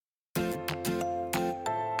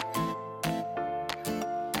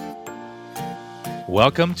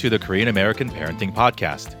Welcome to the Korean American Parenting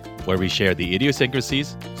Podcast, where we share the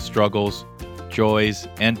idiosyncrasies, struggles, joys,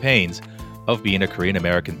 and pains of being a Korean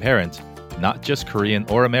American parent, not just Korean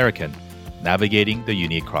or American, navigating the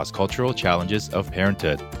unique cross-cultural challenges of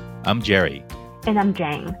parenthood. I'm Jerry. And I'm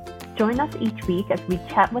Jang. Join us each week as we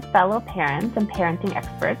chat with fellow parents and parenting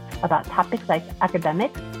experts about topics like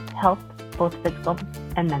academics, health, both physical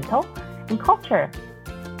and mental, and culture.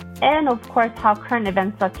 And of course, how current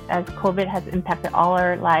events such as COVID has impacted all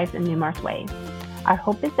our lives in numerous ways. Our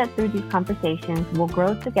hope is that through these conversations, we'll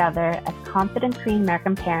grow together as confident Korean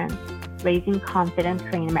American parents, raising confident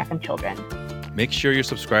Korean American children. Make sure you're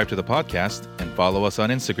subscribed to the podcast and follow us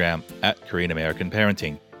on Instagram at Korean American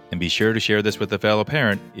Parenting. And be sure to share this with a fellow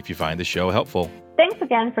parent if you find the show helpful. Thanks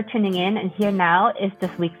again for tuning in, and here now is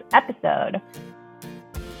this week's episode.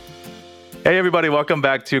 Hey, everybody. Welcome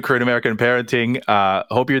back to Korean American Parenting.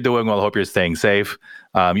 Hope you're doing well. Hope you're staying safe.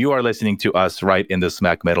 You are listening to us right in the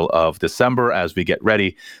smack middle of December as we get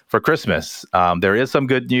ready for Christmas. There is some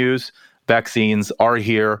good news. Vaccines are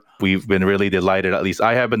here. We've been really delighted, at least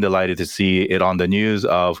I have been delighted to see it on the news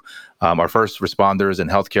of our first responders and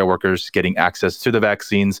healthcare workers getting access to the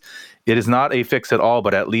vaccines. It is not a fix at all,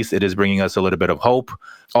 but at least it is bringing us a little bit of hope.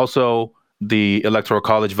 Also, the Electoral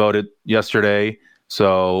College voted yesterday.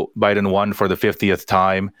 So Biden won for the 50th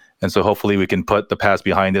time. And so hopefully we can put the past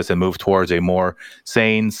behind us and move towards a more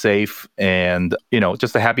sane, safe, and,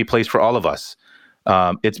 just a happy place for all of us.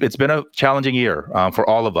 It's been a challenging year for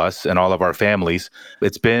all of us and all of our families.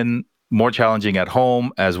 It's been more challenging at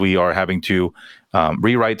home as we are having to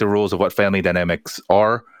rewrite the rules of what family dynamics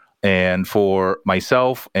are. And for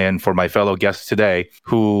myself and for my fellow guests today,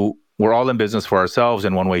 who we're all in business for ourselves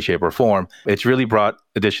in one way, shape, or form, it's really brought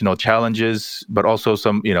additional challenges, but also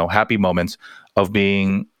some, happy moments of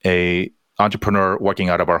being a entrepreneur working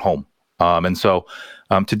out of our home. And so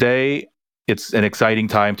today, it's an exciting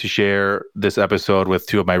time to share this episode with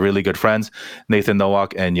two of my really good friends, Nathan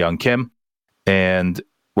Nowak and Young Kim. And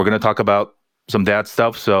we're going to talk about some dad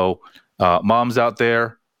stuff. So moms out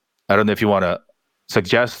there, I don't know if you want to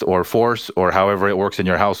suggest or force or however it works in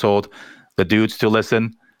your household, the dudes to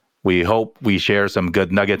listen. We hope we share some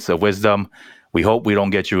good nuggets of wisdom. We hope we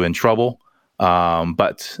don't get you in trouble.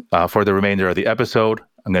 But for the remainder of the episode,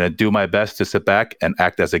 I'm going to do my best to sit back and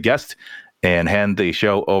act as a guest and hand the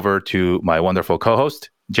show over to my wonderful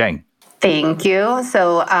co-host, Jang. Thank you.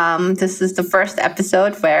 So this is the first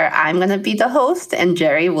episode where I'm going to be the host and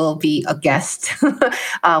Jerry will be a guest,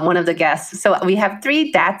 one of the guests. So we have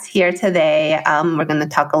three dads here today. We're going to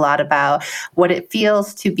talk a lot about what it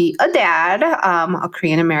feels to be a dad, a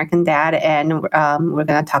Korean American dad, and we're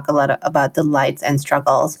going to talk a lot about delights and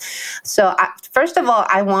struggles. So first of all,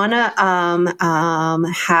 I want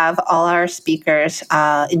to have all our speakers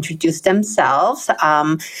introduce themselves.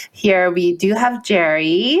 Here we do have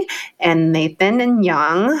Jerry and Nathan and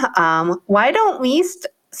Young. Why don't we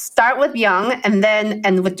start with Young and then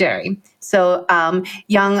end with Jerry? So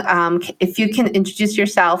Young, if you can introduce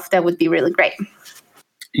yourself, that would be really great.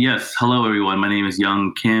 Yes. Hello, everyone. My name is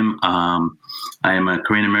Young Kim. I am a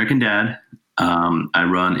Korean American dad. I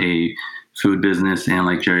run a food business. And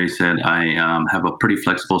like Jerry said, I have a pretty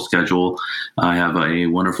flexible schedule. I have a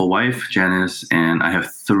wonderful wife, Janice, and I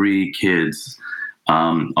have three kids.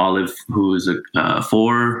 Olive, who is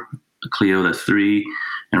 4, Cleo, that's 3,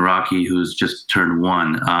 and Rocky, who's just turned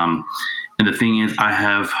 1. And the thing is, I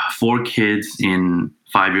have 4 kids in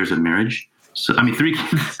 5 years of marriage. So, 3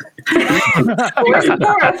 kids. 3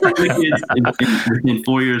 kids in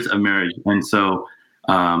 4 years of marriage. And so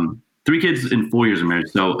 3 kids in 4 years of marriage.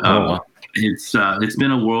 So it's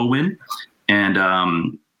been a whirlwind. And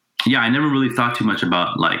I never really thought too much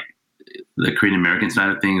about the Korean American side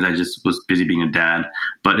of things. I just was busy being a dad,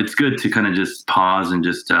 but it's good to kind of just pause and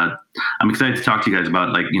just, I'm excited to talk to you guys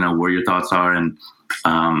about where your thoughts are. And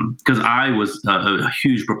because I was a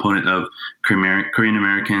huge proponent of Korean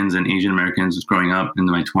Americans and Asian Americans growing up in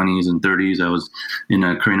my 20s and 30s. I was in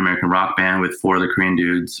a Korean American rock band with 4 other Korean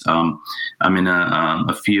dudes. I'm in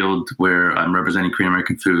a field where I'm representing Korean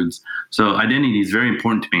American foods. So identity is very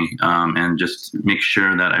important to me, and just make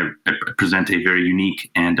sure that I present a very unique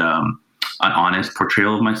and an honest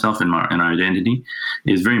portrayal of myself and our identity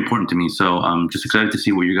is very important to me. So I'm just excited to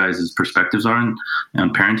see what you guys' perspectives are on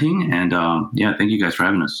parenting. And thank you guys for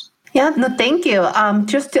having us. Yeah, no, thank you.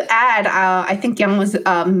 Just to add, I think Young was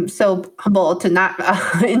so humble to not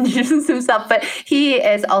introduce himself, but he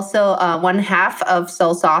is also one half of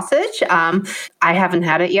Soul Sausage. I haven't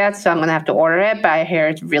had it yet, so I'm going to have to order it, but I hear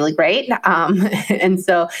it's really great. And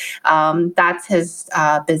so that's his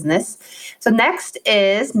business. So next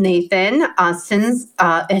is Nathan. Since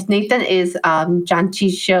Nathan is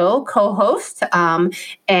Janchi's show co-host,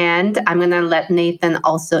 and I'm going to let Nathan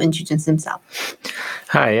also introduce himself.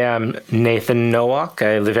 Hi, I'm Nathan Nowak.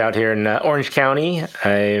 I live out here in Orange County.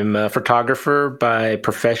 I'm a photographer by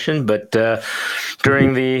profession, but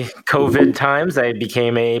during the COVID times, I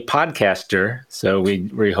became a podcaster. So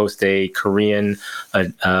we host a Korean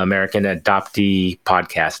American adoptee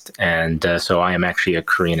podcast, and so I am actually a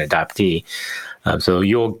Korean adoptee. So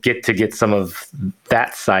you'll get some of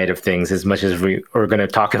that side of things as much as we are going to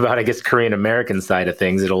talk about, I guess, Korean American side of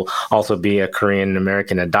things. It'll also be a Korean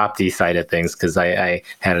American adoptee side of things because I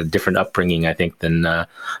had a different upbringing, I think, than a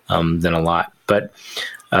lot. But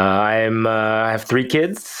I have 3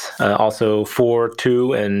 kids, also 4,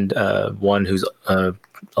 2, and 1 who's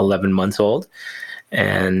 11 months old.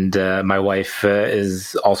 And my wife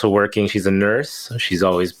is also working. She's a nurse. So she's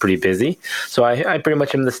always pretty busy. So I pretty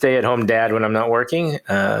much am the stay-at-home dad when I'm not working.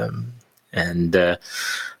 And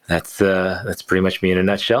that's pretty much me in a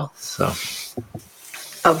nutshell. So.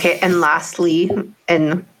 Okay, and lastly,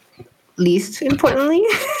 and least importantly,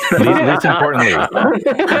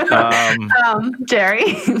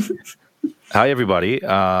 Jerry. Hi, everybody.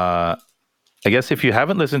 I guess if you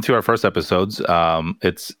haven't listened to our first episodes,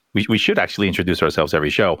 we should actually introduce ourselves every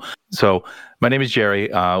show. So my name is Jerry.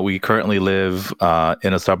 We currently live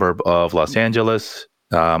in a suburb of Los Angeles.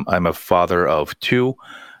 I'm a father of 2.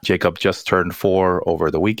 Jacob just turned 4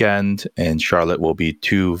 over the weekend, and Charlotte will be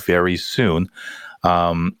 2 very soon.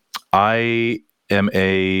 I am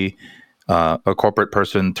a corporate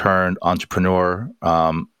person turned entrepreneur.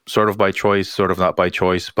 Sort of by choice, sort of not by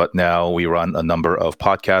choice, but now we run a number of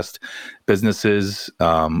podcast businesses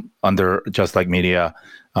under Just Like Media.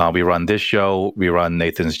 We run this show. We run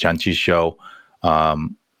Nathan's Janchi show.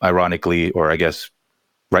 Ironically, or I guess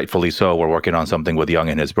rightfully so, we're working on something with Young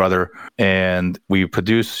and his brother. And we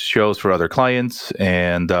produce shows for other clients.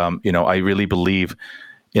 And, I really believe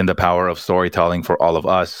in the power of storytelling for all of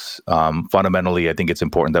us. Fundamentally, I think it's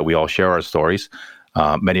important that we all share our stories.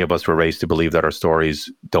 Many of us were raised to believe that our stories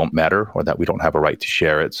don't matter or that we don't have a right to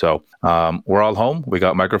share it. So we're all home. We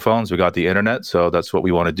got microphones. We got the internet. So that's what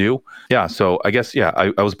we want to do. Yeah. So I guess,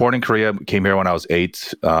 I was born in Korea, came here when I was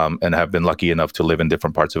 8, and have been lucky enough to live in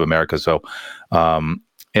different parts of America. So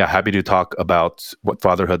happy to talk about what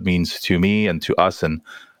fatherhood means to me and to us, and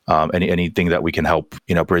anything that we can help,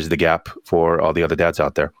 bridge the gap for all the other dads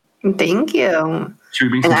out there. Thank you. Should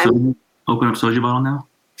we bring some soju? Open up soju bottle now?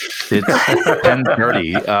 It's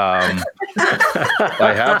 10:30.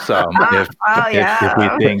 I have some. If we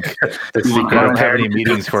think we don't have any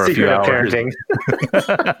meetings for a few hours.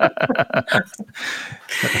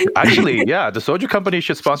 Actually, the soju company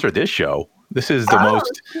should sponsor this show. This is the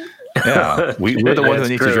most. Yeah, we're the ones who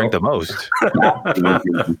need to drink the most.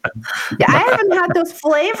 I haven't had those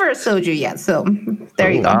flavor soju yet, so there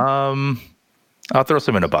you go. I'll throw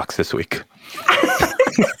some in a box this week.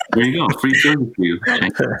 There you go. Free service for you.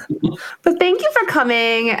 But thank you for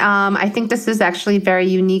coming. I think this is actually a very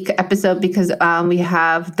unique episode because we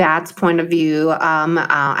have Dad's point of view.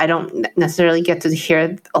 I don't necessarily get to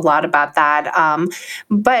hear a lot about that.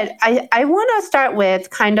 But I want to start with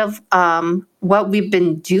kind of what we've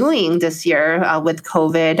been doing this year with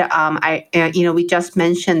COVID. We just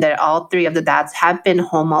mentioned that all 3 of the dads have been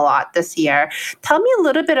home a lot this year. Tell me a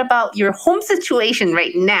little bit about your home situation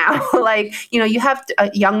right now. You have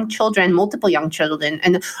multiple young children,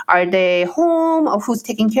 and are they home, or who's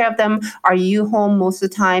taking care of them? Are you home most of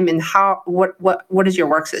the time, and what is your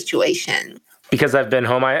work situation? Because I've been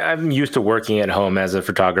home, I'm used to working at home as a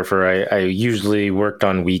photographer. I usually worked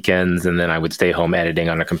on weekends, and then I would stay home editing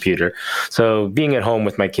on a computer. So being at home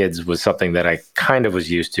with my kids was something that I kind of was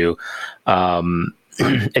used to.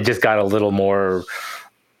 It just got a little more,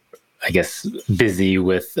 I guess, busy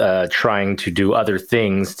with trying to do other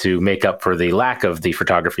things to make up for the lack of the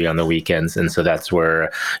photography on the weekends. And so that's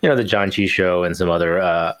where, the Janchi show and some other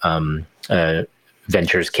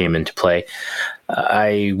ventures came into play.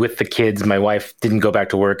 with the kids, my wife didn't go back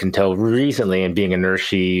to work until recently, and being a nurse,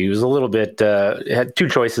 she was a little bit, had two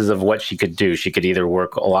choices of what she could do. She could either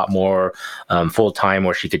work a lot more full time,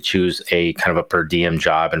 or she could choose a kind of a per diem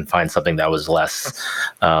job and find something that was less,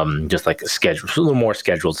 just like a little more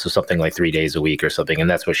scheduled. So something like 3 days a week or something. And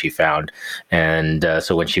that's what she found. And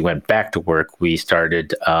so when she went back to work, we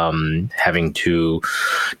started having to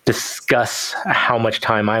discuss how much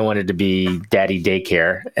time I wanted to be daddy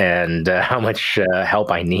daycare and how much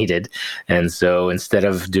help I needed. And so instead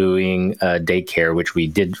of doing daycare, which we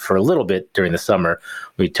did for a little bit during the summer,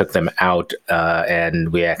 we took them out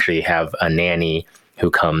and we actually have a nanny who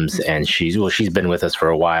comes, and she's been with us for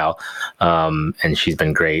a while, and she's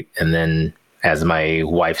been great. And then as my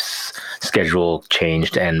wife's schedule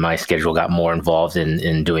changed and my schedule got more involved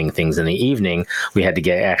in doing things in the evening, we had to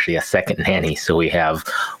get actually a second nanny. So we have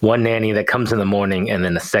one nanny that comes in the morning and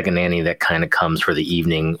then a second nanny that kind of comes for the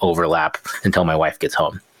evening overlap until my wife gets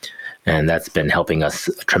home. And that's been helping us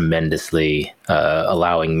tremendously,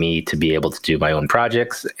 allowing me to be able to do my own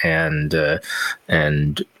projects and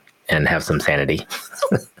have some sanity.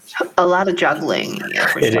 A lot of juggling.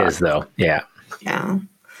 Yeah, it is, though. Yeah. Yeah.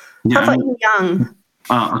 How about you, Young?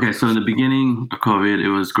 Okay, so in the beginning of COVID, it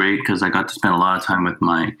was great because I got to spend a lot of time with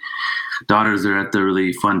my daughters. They're at the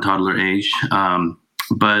really fun toddler age.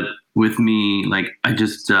 But with me, like I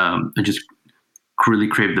just really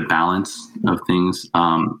craved the balance of things.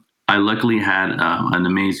 I luckily had an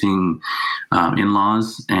amazing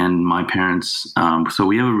in-laws and my parents. So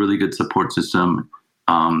we have a really good support system.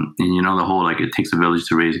 And you know, the whole, like, it takes a village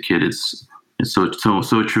to raise a kid. It's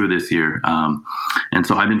so true this year. And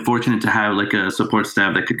so I've been fortunate to have like a support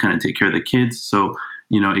staff that could kind of take care of the kids. So,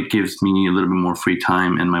 you know, it gives me a little bit more free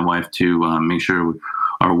time and my wife to make sure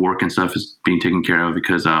our work and stuff is being taken care of,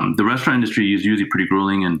 because the restaurant industry is usually pretty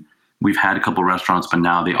grueling, and we've had a couple restaurants, but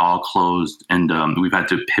now they all closed, and we've had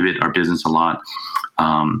to pivot our business a lot.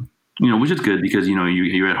 You know, which is good because, you know,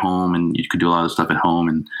 you're at home and you could do a lot of stuff at home,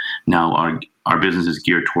 and now our business is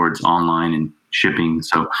geared towards online and shipping.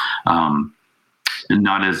 So,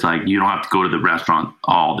 not as like you don't have to go to the restaurant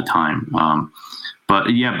all the time.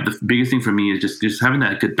 But yeah, the biggest thing for me is just having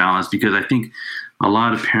that good balance, because I think a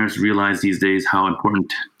lot of parents realize these days how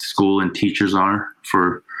important school and teachers are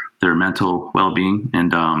for their mental well-being.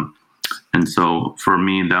 And so for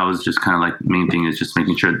me, that was just kind of like the main thing, is just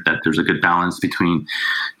making sure that there's a good balance between,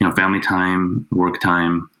 you know, family time, work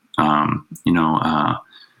time, and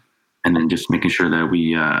then just making sure that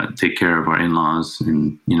we take care of our in-laws,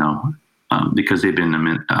 and, you know, because they've been,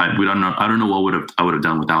 I don't know what I would have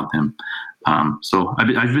done without them. So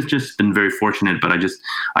I've just been very fortunate, but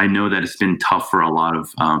I know that it's been tough for a lot of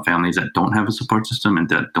families that don't have a support system and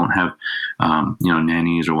that don't have,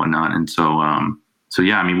 nannies or whatnot. And so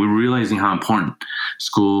yeah, I mean, we're realizing how important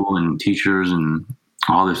school and teachers and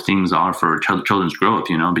all these things are for children's growth,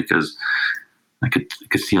 you know, because I could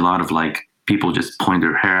see a lot of like people just pulling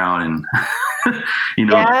their hair out and, you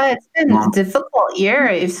know. Yeah, it's been a difficult year,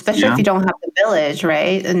 especially if you don't have the village,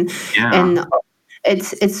 right? And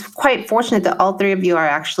it's quite fortunate that all three of you are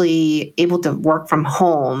actually able to work from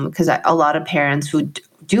home, because a lot of parents who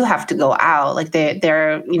do have to go out, like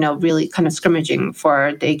they're you know, really kind of scrimmaging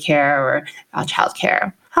for daycare or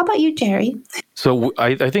childcare. How about you, Jerry? So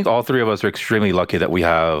I think all three of us are extremely lucky that we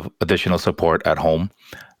have additional support at home.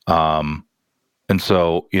 And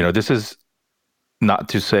so, you know, this is not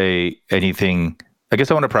to say anything. I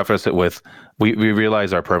guess I want to preface it with, we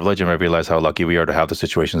realize our privilege and we realize how lucky we are to have the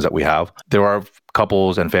situations that we have. There are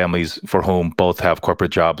couples and families for whom both have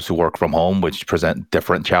corporate jobs who work from home, which present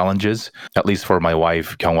different challenges. At least for my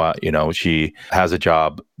wife, Kyunghwa, you know, she has a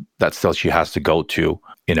job that still she has to go to,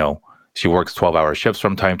 you know, she works 12-hour shifts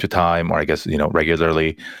from time to time, or I guess, you know,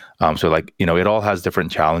 regularly. So like, you know, it all has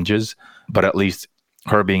different challenges, but at least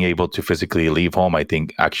her being able to physically leave home, I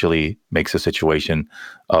think actually makes the situation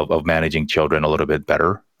of managing children a little bit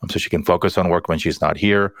better. So she can focus on work when she's not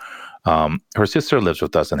here. Her sister lives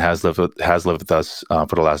with us and has lived with us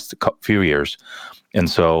for the last few years. And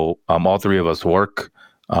so all three of us work.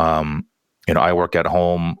 You know, I work at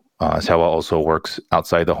home. Sewa also works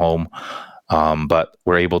outside the home. But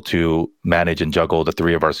we're able to manage and juggle the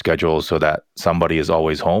three of our schedules so that somebody is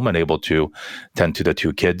always home and able to tend to the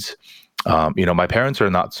two kids. You know, my parents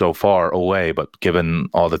are not so far away, but given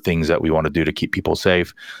all the things that we want to do to keep people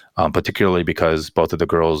safe, particularly because both of the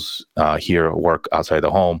girls here work outside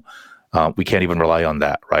the home, we can't even rely on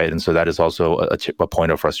that, right? And so that is also a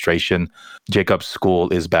point of frustration. Jacob's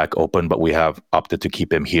school is back open, but we have opted to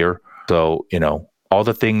keep him here. So, you know, all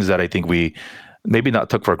the things that I think we maybe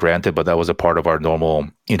not took for granted, but that was a part of our normal,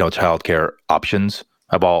 you know, childcare options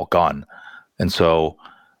have all gone. And so,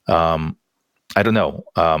 I don't know.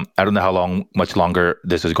 I don't know much longer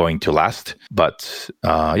this is going to last. But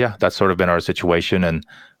yeah, that's sort of been our situation. And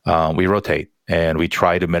we rotate and we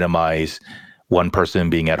try to minimize one person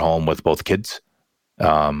being at home with both kids,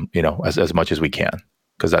 as much as we can,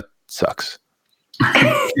 because that sucks.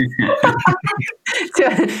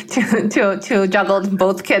 to juggle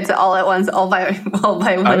both kids all at once, all by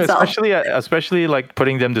oneself. Especially like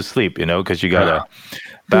putting them to sleep, because you gotta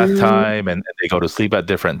bath time and they go to sleep at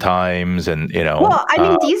different times, and Well, I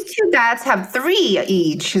mean, these two dads have 3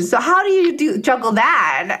 each, so how do you juggle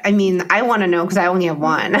that? I mean, I want to know because I only have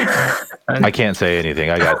 1. I can't say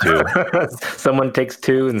anything. I got 2. Someone takes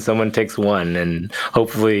 2 and someone takes 1, and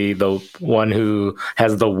hopefully the one who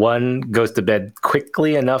has the 1 goes to bed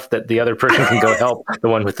quickly enough that the other person can go help the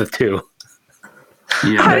one with the 2.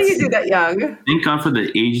 Yeah, how do you do that, Young? Thank God for the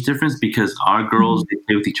age difference, because our girls they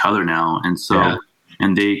play with each other now, and so. Yeah.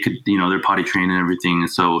 And they could, they're potty trained and everything. And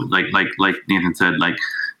so, like Nathan said, like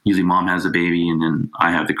usually mom has a baby, and then I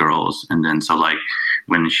have the girls. And then so like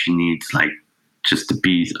when she needs like just to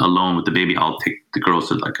be alone with the baby, I'll take the girls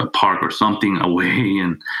to like a park or something away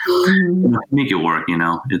and make it work.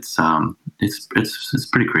 It's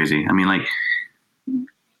pretty crazy. I mean, like,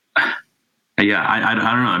 yeah, I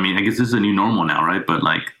don't know. I mean, I guess this is a new normal now, right? But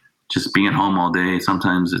like just being at home all day,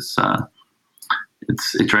 sometimes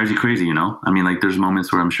it drives you crazy, I mean, like there's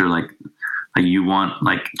moments where I'm sure like you want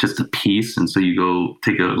like just a peace, and so you go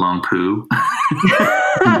take a long poo. Yes.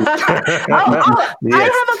 I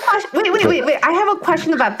have a question. Wait. I have a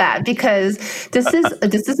question about that, because this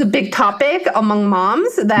is a big topic among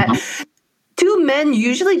moms that do men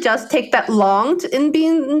usually just take that long in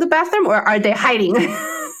being in the bathroom, or are they hiding?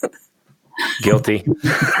 Guilty.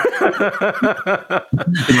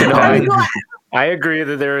 I agree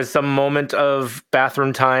that there is some moment of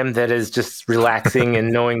bathroom time that is just relaxing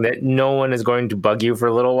and knowing that no one is going to bug you for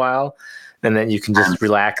a little while, and then you can just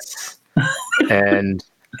relax and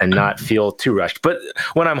not feel too rushed. But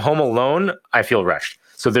when I'm home alone, I feel rushed.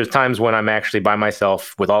 So there's times when I'm actually by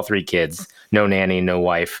myself with all 3 kids, no nanny, no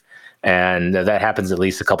wife. And that happens at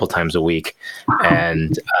least a couple times a week.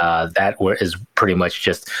 And that is pretty much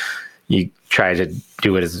just... You try to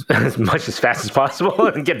do it as much as fast as possible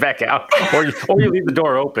and get back out, or you leave the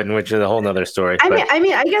door open, which is a whole nother story.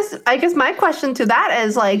 I guess my question to that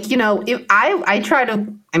is like, if I try to,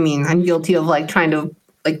 I'm guilty of like trying to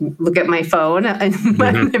like look at my phone in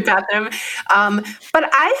my bathroom, but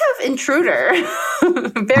I have intruder.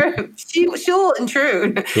 She'll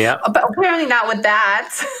intrude. Yeah, but apparently not with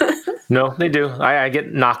that. No, they do. I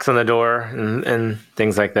get knocks on the door and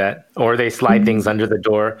things like that, or they slide things under the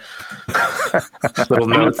door. Little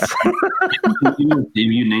notes.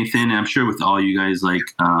 You, Nathan, I'm sure with all you guys, like,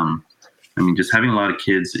 just having a lot of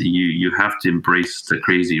kids, you have to embrace the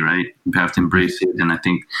crazy, right? You have to embrace it, and I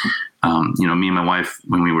think. Me and my wife,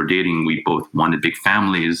 when we were dating, we both wanted big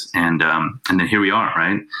families, and then here we are,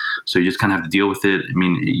 right? So you just kind of have to deal with it. I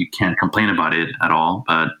mean, you can't complain about it at all,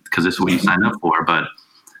 but because this is what you signed up for. But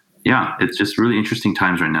yeah, it's just really interesting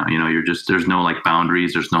times right now. There's no like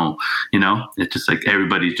boundaries. There's no, it's just like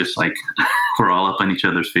everybody's just like we're all up on each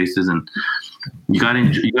other's faces, and you gotta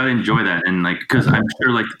enjoy that. And like, because I'm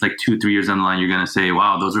sure like 2-3 years down the line, you're gonna say,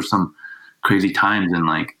 wow, those are some crazy times, and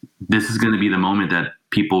like this is gonna be the moment that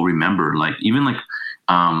people remember. Like even like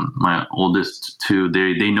my oldest 2,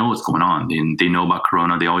 they know what's going on. They know about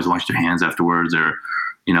Corona. They always wash their hands afterwards, or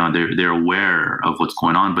they're aware of what's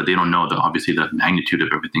going on, but they don't know obviously the magnitude of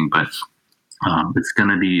everything. But it's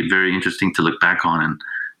gonna be very interesting to look back on,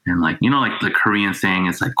 and like like the Korean saying,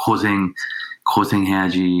 it's like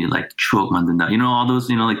고생해야지, like 추억 만든다. All those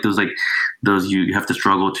like those you have to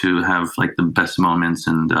struggle to have like the best moments,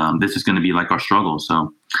 and this is gonna be like our struggle.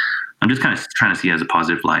 So I'm just kind of trying to see it as a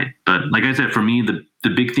positive light. But like I said, for me, the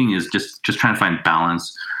big thing is just trying to find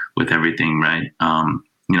balance with everything, right? And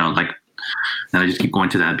I just keep going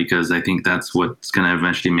to that, because I think that's what's going to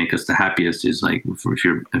eventually make us the happiest, is like if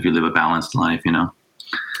you live a balanced life,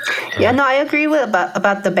 Yeah, no, I agree with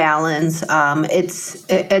about the balance. And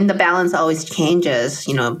the balance always changes,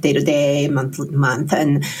 day to day, month to month,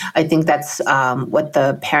 and I think that's what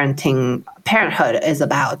the parenthood is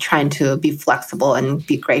about, trying to be flexible and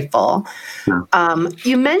be grateful. Sure.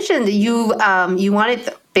 You mentioned you wanted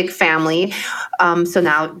a big family, so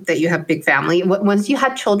now that you have big family, once you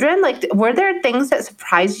had children, like were there things that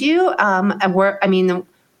surprised you?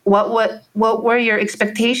 What were your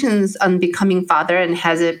expectations on becoming father, and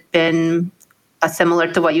has it been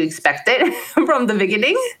similar to what you expected from the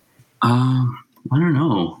beginning? I don't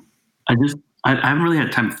know. I haven't really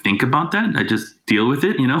had time to think about that. I just deal with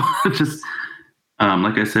it, just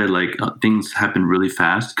like I said, like things happen really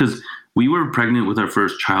fast, because we were pregnant with our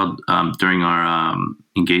first child during our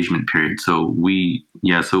engagement period. So we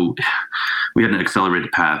had an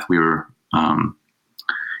accelerated path. We were,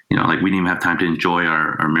 we didn't even have time to enjoy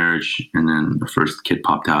our marriage, and then the first kid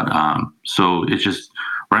popped out. So it's just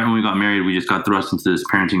right when we got married, we just got thrust into this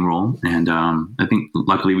parenting role, and I think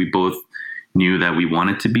luckily we both knew that we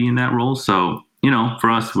wanted to be in that role. So for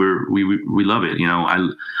us, we love it.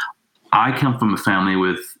 I come from a family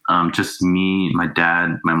with just me, my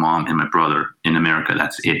dad, my mom, and my brother in America.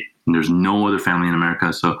 That's it. And there's no other family in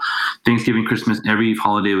America. So Thanksgiving, Christmas, every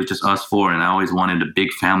holiday was just us four, and I always wanted a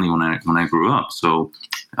big family when I grew up. So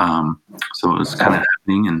it's kind of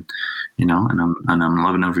happening, and I'm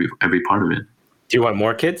loving every part of it. Do you want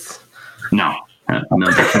more kids? No.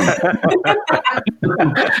 No, definitely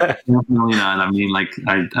not. I mean, like,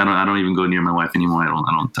 I don't even go near my wife anymore. I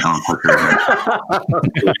don't touch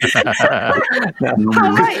her.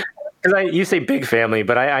 Because you say big family,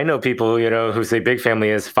 but I know people, who say big family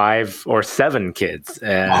is 5 or 7 kids,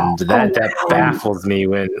 and that baffles me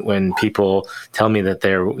when people tell me that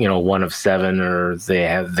they're one of 7 or they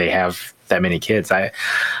have that many kids. I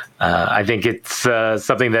think it's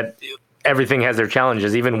something that everything has their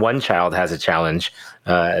challenges. Even one child has a challenge.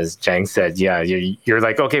 As Jang said, yeah, you're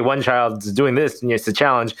like, okay, one child's doing this, and it's a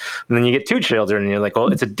challenge. And then you get 2 children, and you're like,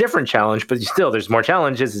 well, it's a different challenge, but there's more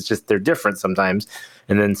challenges. It's just they're different sometimes.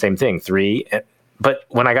 And then same thing, 3. But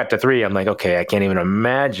when I got to 3, I'm like, okay, I can't even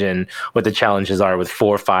imagine what the challenges are with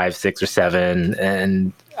 4, 5, 6, or 7.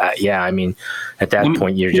 And I mean, at that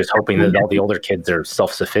point, you're just hoping that all the older kids are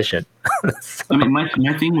self-sufficient. So. I mean, my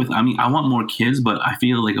thing with, I want more kids, but I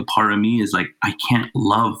feel like a part of me is like, I can't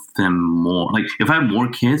love them more. Like, if I have more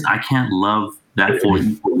kids, I can't love that 4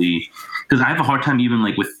 equally. Because I have a hard time even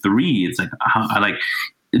like with 3. It's like,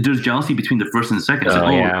 there's jealousy between the first and the second. It's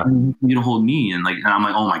you don't hold me, and I'm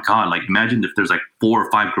like, oh my god, like imagine if there's like 4 or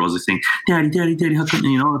 5 girls that saying, daddy, how come,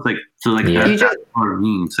 it's like, so like that's part of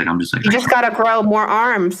me. It's like I'm just like, you just gotta grow more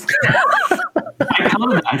arms. I tell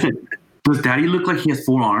them that. I said, does daddy look like he has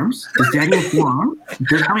 4 arms? Does daddy have 4 arms?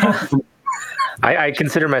 I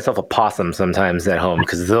consider myself a possum sometimes at home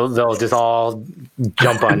because they'll just all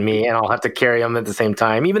jump on me, and I'll have to carry them at the same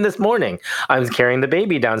time. Even this morning, I was carrying the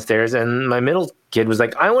baby downstairs, and my middle kid was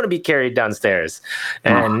like, I want to be carried downstairs.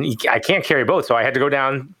 And I can't carry both, so I had to go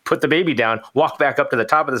down, put the baby down, walk back up to the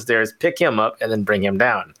top of the stairs, pick him up, and then bring him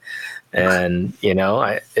down. And,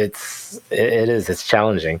 it's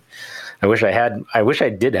challenging. I wish I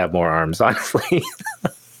did have more arms, honestly.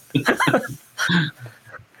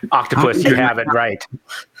 Octopus, you have it right.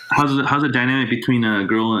 How's the dynamic between a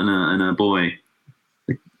girl and a boy?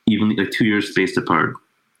 Like, even like 2 years spaced apart.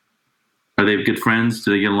 Are they good friends? Do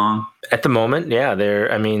they get along? At the moment, yeah.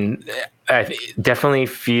 I definitely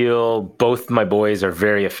feel both my boys are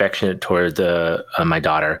very affectionate toward my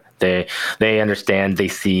daughter. They understand. They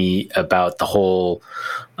see about the whole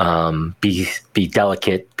be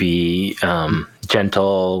delicate, be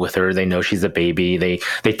gentle with her. They know she's a baby. They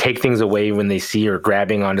take things away when they see her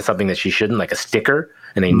grabbing onto something that she shouldn't, like a sticker,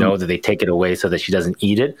 and they know that they take it away so that she doesn't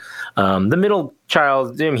eat it. The middle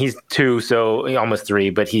child, he's 2, so almost 3,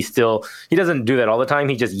 but he doesn't do that all the time.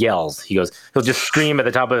 He just yells. He'll just scream at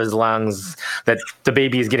the top of his lungs that the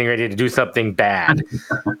baby is getting ready to do something bad.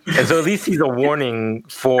 And so at least he's a warning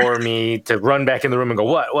for me to run back in the room and go,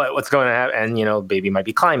 what's going to happen? And, baby might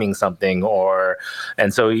be climbing something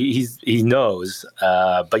and so he knows.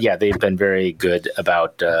 But yeah, they've been very good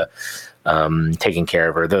about taking care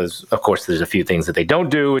of her. Of course, there's a few things that they don't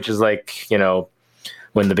do, which is like,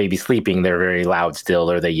 when the baby's sleeping, they're very loud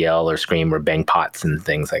still, or they yell or scream or bang pots and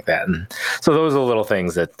things like that. And so those are the little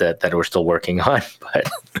things that we're still working on.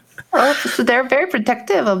 But so they're very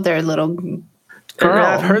protective of their little girl.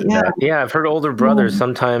 I've heard that. Yeah, I've heard older brothers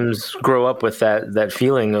sometimes grow up with that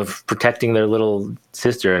feeling of protecting their little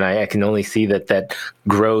sister, and I can only see that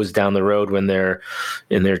grows down the road when they're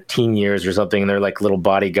in their teen years or something, and they're like little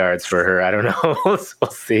bodyguards for her. I don't know.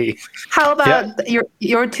 We'll see. How about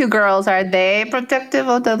your 2 girls? Are they protective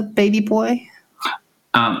of the baby boy?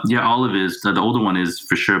 Yeah, Olive is. The older one is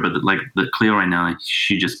for sure, but the Cleo right now,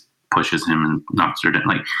 she just pushes him and knocks her down.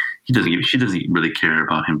 Like she doesn't really care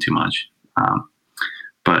about him too much.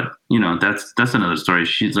 But that's another story.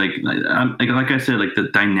 She's like I said, like the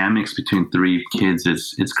dynamics between 3 kids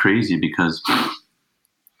it's crazy because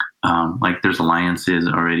like there's alliances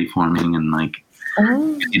already forming, and like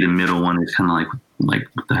the middle one is kind of like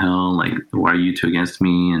what the hell, like why are you 2 against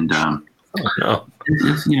me? And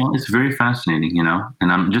it's it's very fascinating, and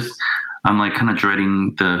I'm like kind of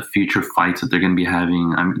dreading the future fights that they're going to be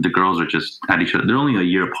having. The girls are just at each other. They're only a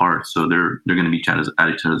year apart, so they're going to be at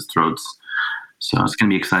each other's throats. So it's going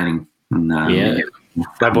to be exciting. And,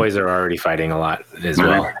 My boys are already fighting a lot as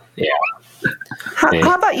well. Yeah.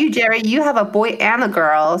 How about you, Jerry? You have a boy and a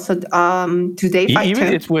girl. So do they fight Even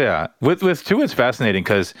too? it's with two, it's fascinating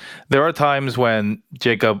because there are times when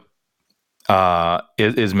Jacob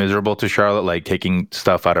is miserable to Charlotte, like taking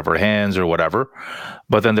stuff out of her hands or whatever.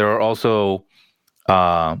 But then there are also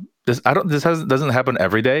doesn't happen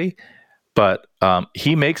every day, but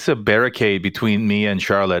he makes a barricade between me and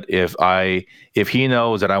Charlotte if he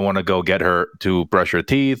knows that I want to go get her to brush her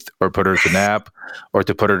teeth or put her to nap or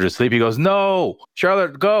to put her to sleep. He goes, "No,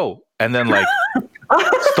 Charlotte, go," and then like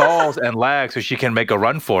stalls and lags so she can make a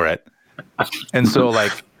run for it. And so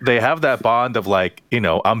like they have that bond of like,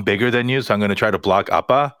 I'm bigger than you, so I'm going to try to block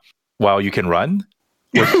Appa while you can run.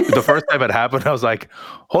 Which the first time it happened, I was like,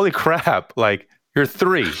 "Holy crap!" Like. You're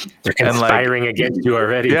 3. They're conspiring against you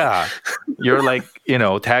already. Yeah. You're like,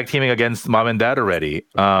 tag teaming against mom and dad already,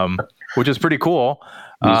 which is pretty cool.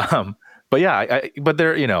 But yeah, but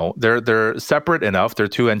they're separate enough. They're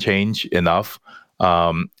 2 and change enough.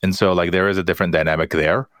 And so like there is a different dynamic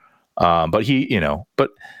there. But but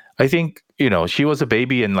I think, she was a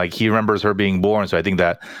baby and like he remembers her being born. So I think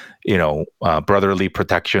that, brotherly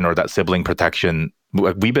protection or that sibling protection,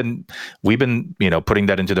 we've been putting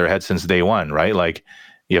that into their heads since day one, right? Like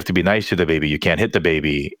you have to be nice to the baby, you can't hit the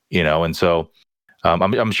baby, and so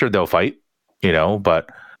I'm sure they'll fight, but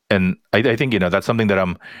I think that's something that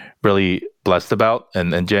I'm really blessed about.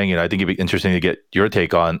 And Jang, I think it'd be interesting to get your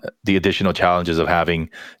take on the additional challenges of having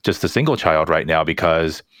just a single child right now,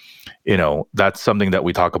 because that's something that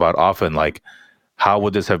we talk about often. Like, how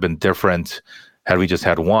would this have been different had we just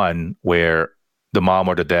had one, where the mom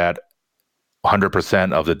or the dad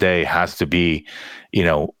 100% of the day has to be,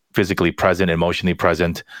 physically present, emotionally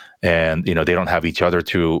present, and they don't have each other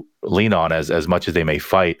to lean on as much as they may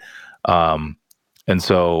fight. And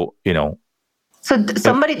so, So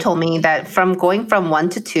somebody told me that from going from 1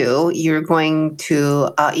 to 2, you're going to,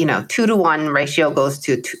 2 to 1 ratio goes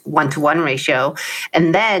to 1 to 1 ratio.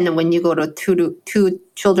 And then when you go to 2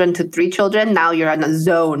 children to 3 children, now you're on a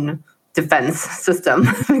zone defense system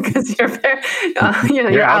because you're very,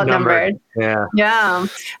 you're outnumbered. Yeah.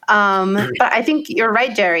 But I think you're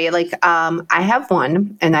right, Jerry. Like, I have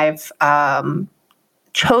one, and I've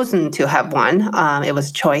chosen to have one. It was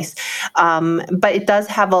a choice. But it does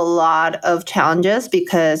have a lot of challenges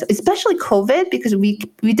because, especially COVID, because we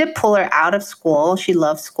did pull her out of school. She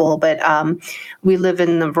loves school, but we live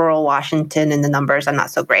in rural Washington and the numbers are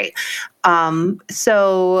not so great.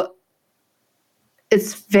 So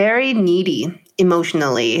it's very needy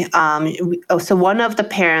emotionally. So one of the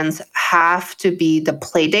parents have to be the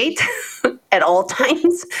play date at all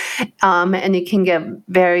times. And it can get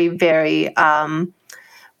very, very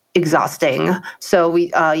exhausting. So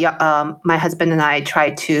my husband and I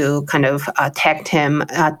try to kind of protect him,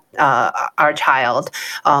 our child.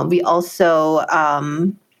 We also,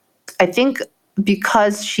 I think,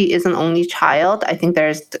 because she is an only child, I think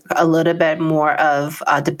there's a little bit more of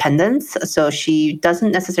dependence. So she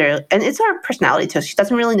doesn't necessarily, and it's our personality too, she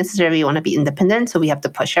doesn't really necessarily want to be independent. So we have to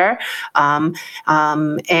push her.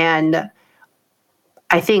 And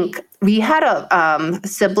I think we had a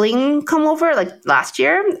sibling come over like last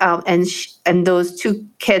year, and those 2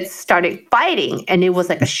 kids started fighting, and it was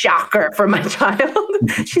like a shocker for my child.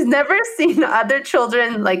 She's never seen other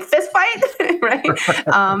children like fist fight, right?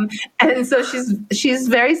 And so she's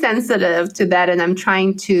very sensitive to that, and I'm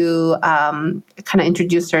trying to kind of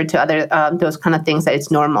introduce her to other those kind of things, that it's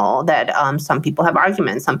normal that some people have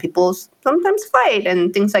arguments, some people sometimes fight,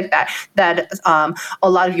 and things like that. That a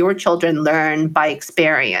lot of your children learn by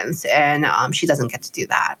experience. And she doesn't get to do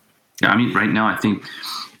that. Yeah, I mean, right now, I think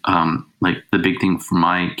like the big thing for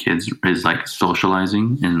my kids is like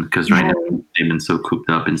socializing, and because right now they've been so cooped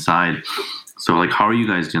up inside. So like, how are you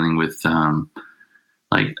guys dealing with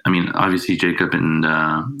like, I mean, obviously Jacob and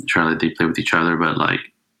Charlotte, they play with each other, but like,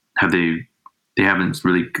 they haven't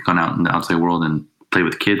really gone out in the outside world and play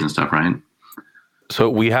with kids and stuff, right? So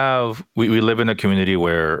we live in a community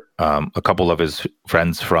where a couple of his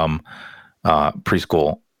friends from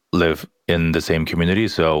preschool live in the same community,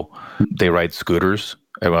 so they ride scooters.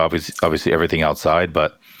 And obviously everything outside,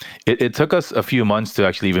 but it took us a few months to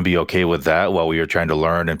actually even be okay with that while we were trying to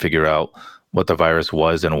learn and figure out what the virus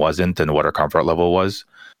was and wasn't and what our comfort level was.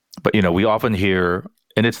 But we often hear,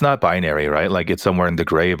 and it's not binary, right? Like it's somewhere in the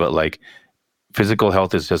gray, but like physical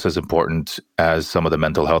health is just as important as some of the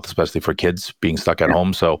mental health, especially for kids being stuck at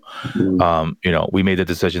home. So we made the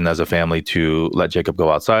decision as a family to let Jacob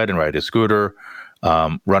go outside and ride his scooter,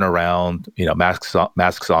 run around, masks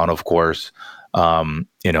on, of course.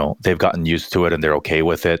 They've gotten used to it and they're okay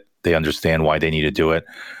with it. They understand why they need to do it.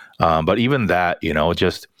 But even that,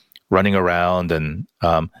 just running around, and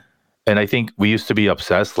I think we used to be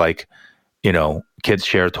obsessed, like, kids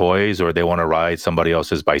share toys or they want to ride somebody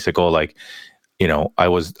else's bicycle. Like, I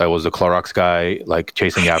was the Clorox guy, like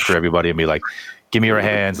chasing after everybody and be like, give me your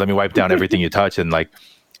hands, let me wipe down everything you touch. And like,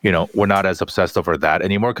 we're not as obsessed over that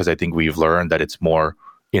anymore, because I think we've learned that it's more,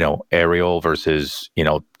 aerial versus,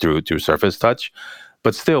 through surface touch.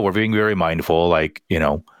 But still, we're being very mindful. Like,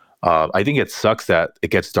 I think it sucks that it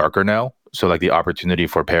gets darker now. So like the opportunity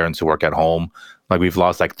for parents who work at home, like we've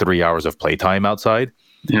lost like 3 hours of playtime outside.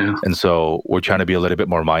 Yeah. And so we're trying to be a little bit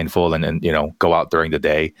more mindful and go out during the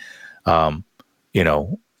day.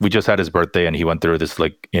 We just had his birthday and he went through this,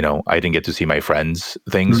 like, I didn't get to see my friends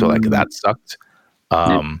thing. So like that sucked.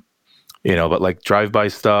 But like drive-by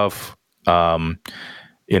stuff,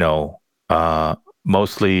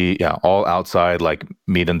 mostly, yeah, all outside, like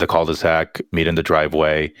meet in the cul-de-sac, meet in the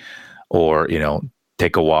driveway, or,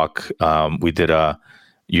 take a walk. We did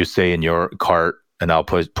you stay in your cart and I'll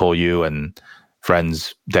pull you, and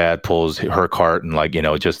friend's dad pulls her cart, and like,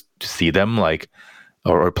 just see them, like,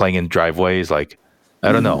 or playing in driveways. Like,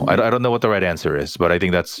 I don't know. I don't know what the right answer is, but I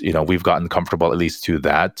think that's, we've gotten comfortable at least to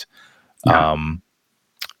that. Yeah.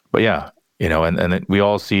 But yeah, and we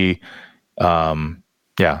all see, so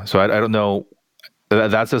I don't know.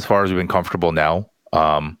 That's as far as we've been comfortable now.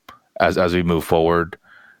 As we move forward,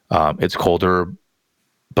 it's colder,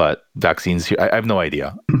 but vaccines here, I have no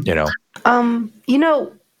idea, One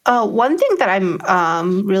thing that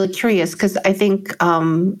I'm really curious, because I think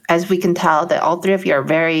as we can tell that all three of you are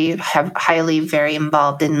very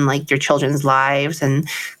involved in like your children's lives and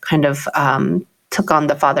kind of took on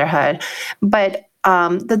the fatherhood. But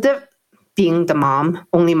being the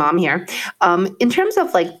only mom here, in terms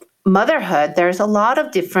of like motherhood, there's a lot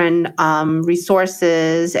of different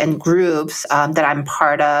resources and groups that I'm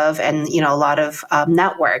part of, and a lot of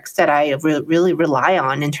networks that I really rely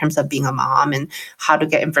on in terms of being a mom and how to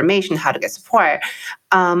get information, how to get support.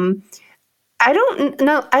 I don't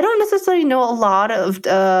necessarily know a lot of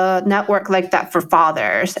network like that for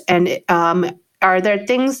fathers. And are there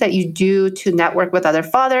things that you do to network with other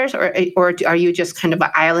fathers, or are you just kind of an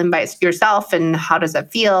island by yourself? And how does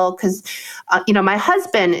that feel? Because, my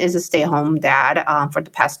husband is a stay-at-home dad for the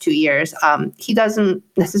past 2 years. He doesn't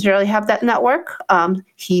necessarily have that network.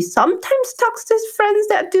 He sometimes talks to his friends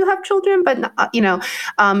that do have children, but,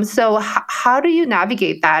 so how do you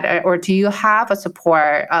navigate that? Or do you have a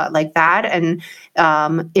support like that? And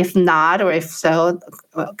if not, or if so,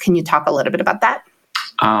 can you talk a little bit about that?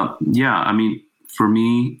 I mean, for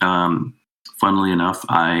me, funnily enough,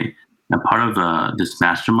 I am part of this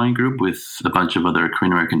mastermind group with a bunch of other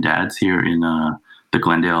Korean American dads here in the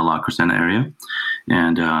Glendale, La Crescenta area.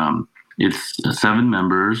 And it's 7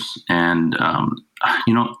 members. And,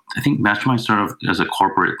 I think mastermind started as a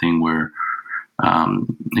corporate thing where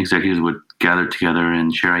executives would gather together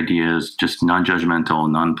and share ideas, just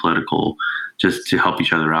non-judgmental, non-political, just to help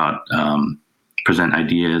each other out, present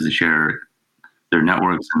ideas, and share their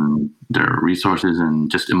networks and their resources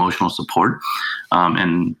and just emotional support.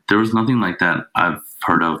 And there was nothing like that I've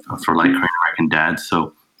heard of for like Korean American dads.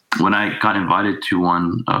 So when I got invited to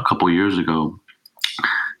one a couple years ago,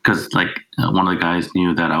 because like one of the guys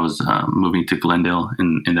knew that I was moving to Glendale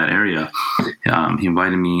in that area, he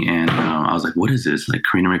invited me, and I was like, what is this, like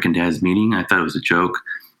Korean American dads meeting? I thought it was a joke.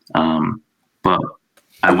 But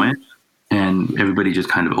I went, and everybody just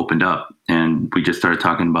kind of opened up, and we just started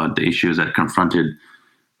talking about the issues that confronted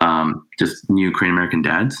just new Korean American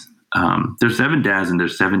dads. There's 7 dads and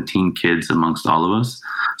there's 17 kids amongst all of us.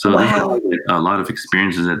 So wow. There's a lot of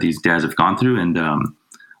experiences that these dads have gone through. And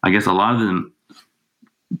I guess a lot of them,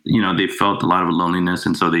 they felt a lot of loneliness.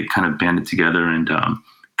 And so they kind of banded together, and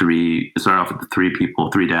started off with the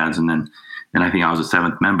 3 dads, and I think I was the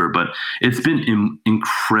 7th member. But it's been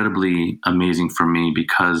incredibly amazing for me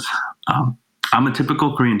because I'm a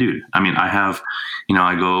typical Korean dude. I mean, I have,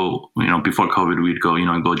 I go, before COVID, we'd go,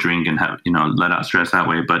 go drink and have, let out stress that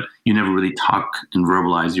way. But you never really talk and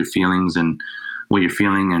verbalize your feelings and what you're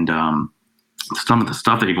feeling, and some of the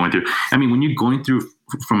stuff that you're going through. I mean, when you're going through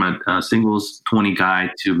from a singles 20 guy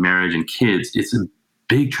to marriage and kids, it's a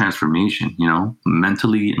big transformation,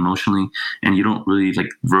 mentally, emotionally, and you don't really like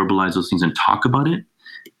verbalize those things and talk about it.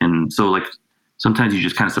 And so like sometimes you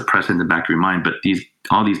just kind of suppress it in the back of your mind, but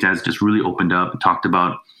all these dads just really opened up and talked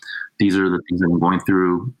about, these are the things that I'm going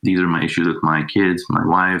through. These are my issues with my kids, my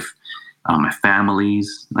wife, my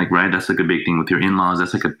families, like, right. That's like a big thing with your in-laws.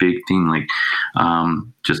 That's like a big thing, like,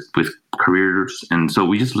 just with careers. And so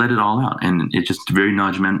we just let it all out, and it's just a very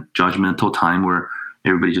judgmental time where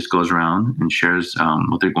everybody just goes around and shares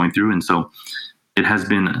what they're going through. And so it has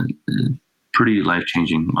been pretty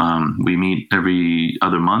life-changing. We meet every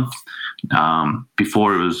other month.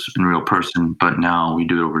 Before it was in real person, but now we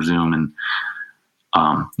do it over Zoom. And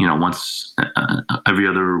once every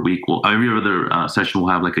other week, every other session,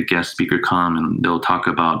 we'll have like a guest speaker come, and they'll talk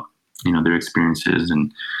about their experiences.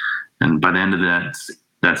 And by the end of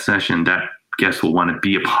that session, that guest will want to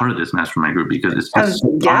be a part of this mastermind group, because it's just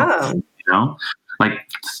so fun, like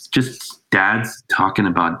just dads talking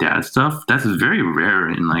about dad stuff. That's very rare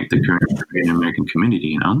in like the Korean American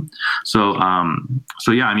community, So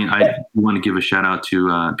yeah, I mean, I want to give a shout out to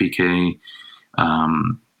PK.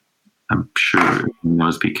 I'm sure he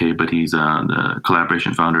knows PK, but he's the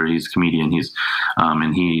collaboration founder. He's a comedian.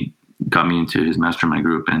 And he got me into his mastermind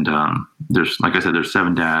group. And there's, like I said, there's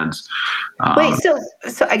 7 dads. Wait,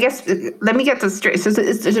 so I guess let me get this straight. So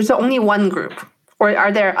there's only one group, or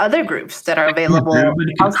are there other groups that are available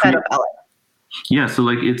outside of LA? Yeah, so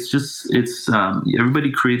like it's everybody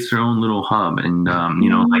creates their own little hub, and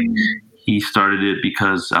like he started it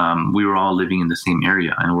because we were all living in the same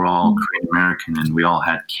area, and we're all Korean American, and we all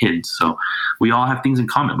had kids, so we all have things in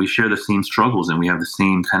common. We share the same struggles, and we have the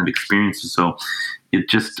same kind of experiences. So it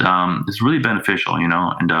just it's really beneficial,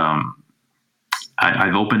 And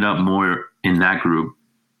I've opened up more in that group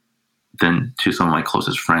than to some of my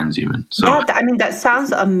closest friends even. So yeah, I mean, that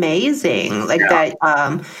sounds amazing. Like that,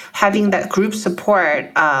 having that group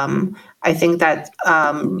support, I think that,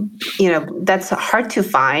 that's hard to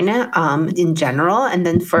find in general. And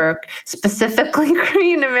then for specifically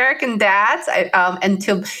Korean American dads, and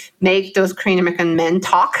to make those Korean American men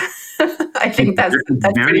talk, I think that's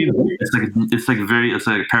very, it's like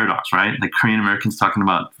a paradox, right? Like Korean Americans talking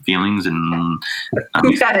about feelings and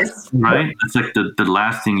yes. Right? It's like the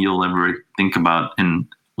last thing you'll ever think about. And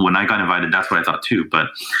when I got invited, that's what I thought too. But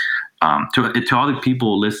to all the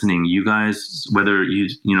people listening, you guys, whether you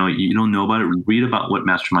don't know about it, read about what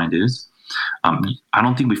mastermind is. I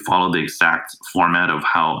don't think we follow the exact format of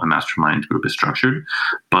how a mastermind group is structured,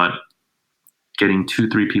 but getting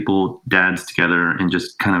 2-3 people, dads together, and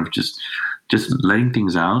just kind of just letting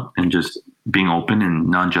things out and just being open and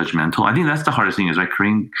non-judgmental. I think that's the hardest thing, is like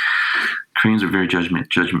Koreans are very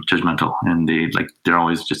judgmental, and they're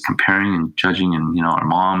always just comparing and judging, and our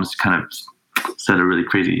moms kind of set a really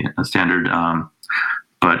crazy standard.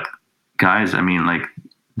 But guys, I mean, like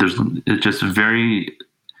there's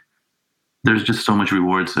just so much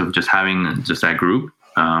rewards of just having just that group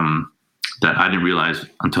that I didn't realize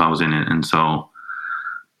until I was in it. And so,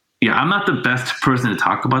 yeah, I'm not the best person to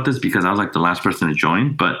talk about this because I was like the last person to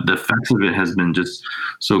join, but the effects of it has been just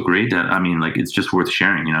so great that, I mean, like, it's just worth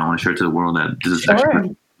sharing. I want to share it to the world that this is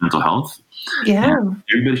actually mental health. Yeah. And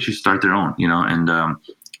everybody should start their own, and,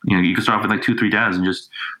 you can start off with like 2-3 dads and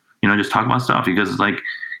just talk about stuff, because like,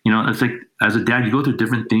 it's like, as a dad, you go through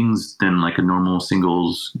different things than like a normal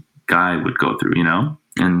singles guy would go through,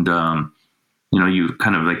 and, you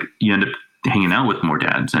kind of like, you end up hanging out with more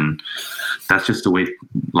dads, and that's just the way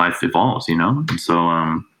life evolves, and so,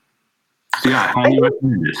 yeah, I highly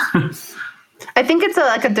recommend it. I think it's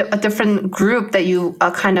a different group that you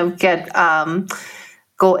kind of get,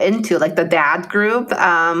 go into, like the dad group,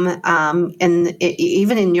 and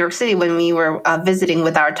even in New York City when we were visiting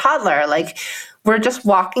with our toddler, like we're just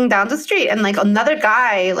walking down the street, and like another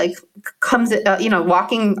guy like comes,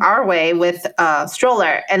 walking our way with a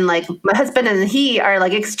stroller, and like my husband and he are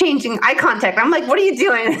like exchanging eye contact. I'm like, what are you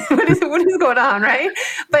doing? what is going on, right?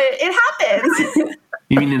 But it happens.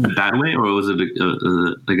 You mean in a bad way, or was it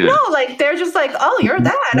like a... No, like they're just like, oh, you're a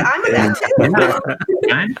dad. I'm a dad too.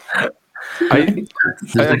 I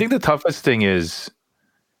think the toughest thing is,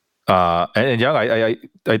 and Young, I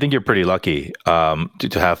think you're pretty lucky to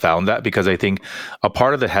have found that, because I think a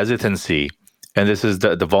part of the hesitancy, and this is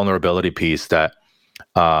the vulnerability piece that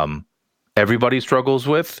everybody struggles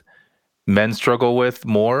with, men struggle with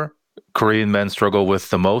more, Korean men struggle with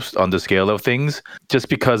the most on the scale of things, just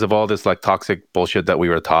because of all this like toxic bullshit that we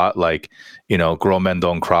were taught, like, grown men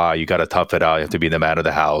don't cry, you got to tough it out, you have to be the man of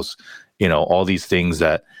the house, all these things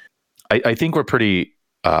that I think were pretty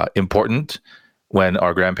important when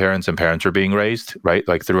our grandparents and parents were being raised, right?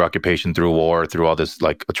 Like through occupation, through war, through all this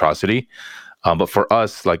like atrocity. But for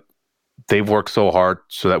us, like they've worked so hard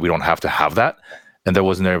so that we don't have to have that. And there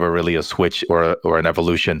wasn't ever really a switch or an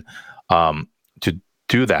evolution to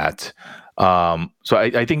do that. So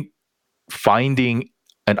I think finding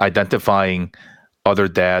and identifying other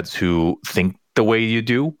dads who think the way you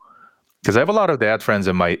do, because I have a lot of dad friends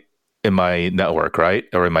in my network, right?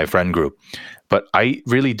 Or in my friend group. But I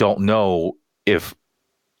really don't know if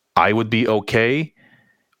I would be okay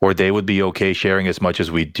or they would be okay sharing as much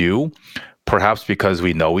as we do. perhaps because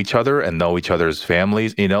we know each other and know each other's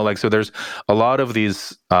families, like, so there's a lot of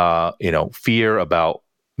these, fear about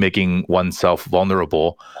making oneself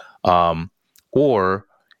vulnerable, or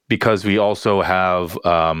because we also have,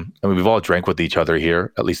 we've all drank with each other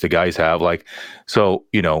here, at least the guys have, like, so,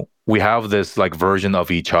 we have this like version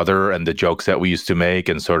of each other and the jokes that we used to make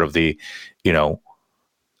and sort of the,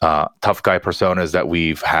 tough guy personas that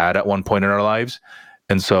we've had at one point in our lives.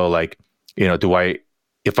 And so like,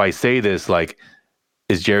 if I say this, like,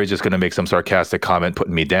 is Jerry just going to make some sarcastic comment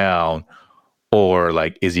putting me down, or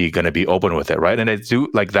like, is he going to be open with it? Right. And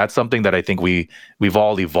that's something that I think we've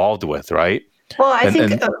all evolved with. Right. Well, I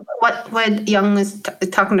think what Young is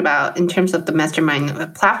talking about in terms of the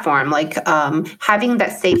mastermind platform, like having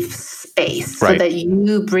that safe space so that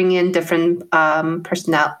you bring in different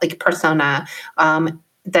persona,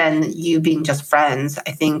 than you being just friends.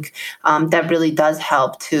 I think that really does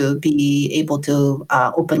help to be able to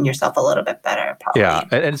open yourself a little bit better. Probably. Yeah,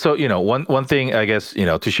 and so one thing I guess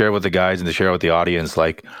to share with the guys and to share with the audience,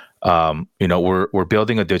 like we're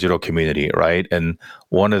building a digital community, right? And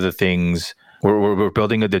one of the things we're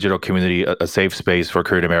building a digital community, a safe space for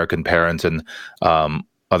Korean American parents and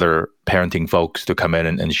other parenting folks to come in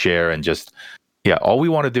and share and just. Yeah, all we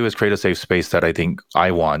want to do is create a safe space that I think I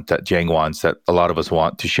want, that Jang wants, that a lot of us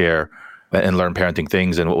want to share and learn parenting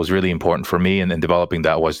things. And what was really important for me in developing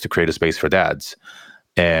that was to create a space for dads.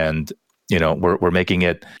 And, we're making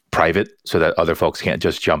it private so that other folks can't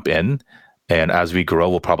just jump in. And as we grow,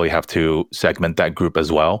 we'll probably have to segment that group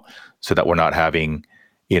as well so that we're not having,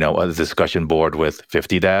 a discussion board with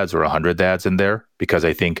 50 dads or 100 dads in there, because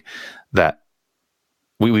I think that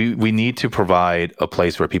we need to provide a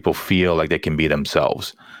place where people feel like they can be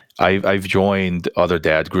themselves. I've joined other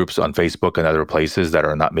dad groups on Facebook and other places that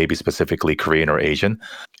are not maybe specifically Korean or Asian.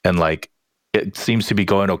 And like, it seems to be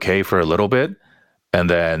going okay for a little bit.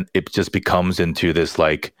 And then it just becomes into this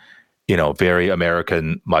like, very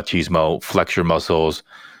American machismo, flex your muscles,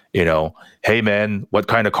 hey man, what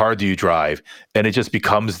kind of car do you drive? And it just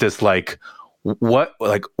becomes this like, what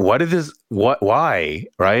is this? Why?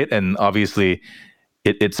 Right. And obviously,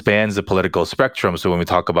 it spans the political spectrum. So when we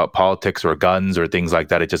talk about politics or guns or things like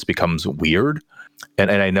that, it just becomes weird. And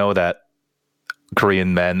I know that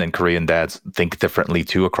Korean men and Korean dads think differently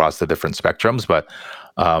too across the different spectrums. But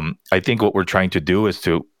I think what we're trying to do is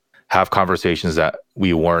to have conversations that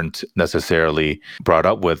we weren't necessarily brought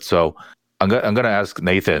up with. So I'm going to ask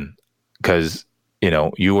Nathan, because,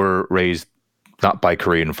 you were raised not by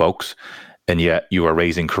Korean folks, and yet you are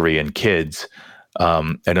raising Korean kids.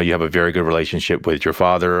 I know you have a very good relationship with your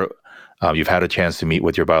father. You've had a chance to meet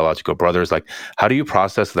with your biological brothers. Like, how do you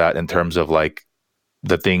process that in terms of like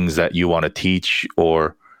the things that you want to teach,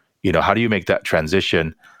 or, how do you make that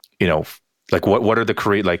transition? Like what are the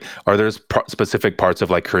Korean, like, are there specific parts of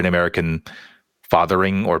like Korean American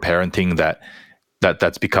fathering or parenting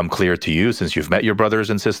that's become clear to you since you've met your brothers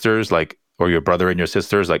and sisters, like, or your brother and your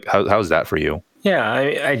sisters? Like, how's that for you? Yeah,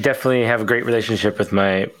 I definitely have a great relationship with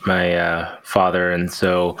my father, and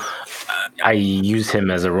so I use him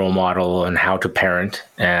as a role model on how to parent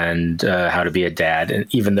and how to be a dad. And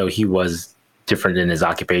even though he was different in his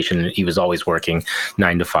occupation, he was always working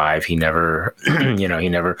 9 to 5. He never, he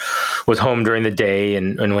never was home during the day.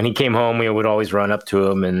 And when he came home, we would always run up to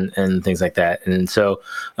him and things like that. And so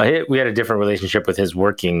we had a different relationship with his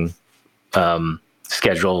working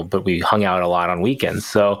schedule, but we hung out a lot on weekends.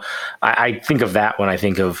 So I think of that when I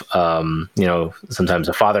think of, sometimes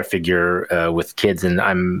a father figure with kids. And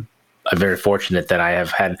I'm very fortunate that I have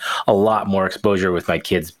had a lot more exposure with my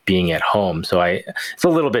kids being at home. So it's a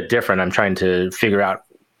little bit different. I'm trying to figure out,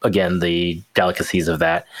 again, the delicacies of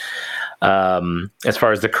that. As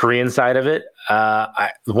far as the Korean side of it,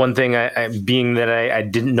 one thing, being that I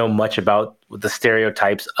didn't know much about the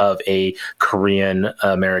stereotypes of a Korean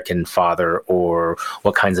American father or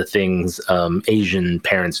what kinds of things Asian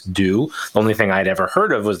parents do. The only thing I'd ever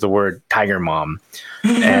heard of was the word tiger mom.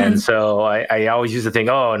 And so I always used to think,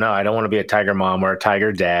 oh, no, I don't want to be a tiger mom or a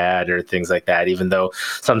tiger dad or things like that, even though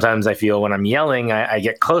sometimes I feel when I'm yelling, I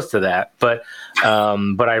get close to that. But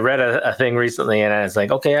I read a thing recently and I was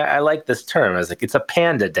like, okay, I like this term. I was like, it's a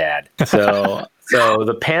panda dad. So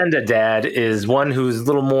the panda dad is one who's a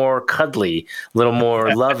little more cuddly, a little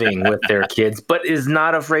more loving with their kids, but is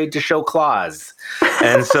not afraid to show claws.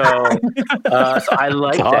 And so I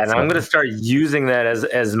like that. Awesome. And I'm going to start using that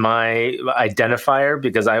as my identifier,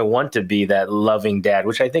 because I want to be that loving dad,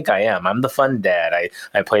 which I think I am. I'm the fun dad.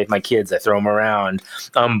 I play with my kids. I throw them around.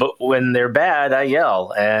 But when they're bad, I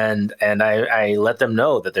yell and I let them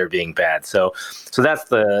know that they're being bad. So that's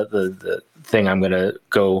the thing I'm going to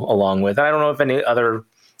go along with. I don't know if any other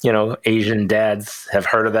Asian dads have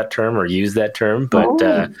heard of that term or use that term,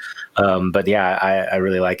 but yeah, I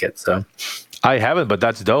really like it. So I haven't, but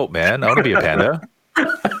that's dope, man. I want to be a panda.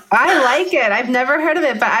 I like it. I've never heard of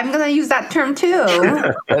it, but I'm going to use that term too.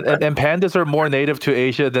 and pandas are more native to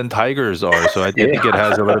Asia than tigers are, so I think it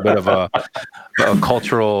has a little bit of a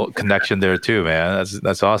cultural connection there too, man.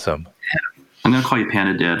 That's awesome. I'm gonna call you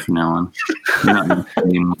Panda Dad from now on.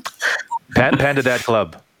 Panda Dad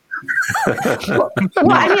Club. Well,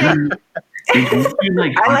 I mean,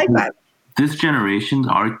 I like that. This generation,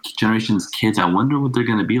 our generation's kids, I wonder what they're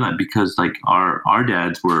gonna be like, because like our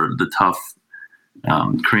dads were the tough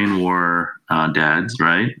Korean War dads,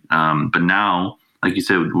 right? But now, like you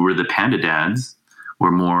said, we're the panda dads.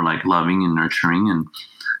 We're more like loving and nurturing, and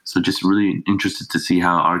so just really interested to see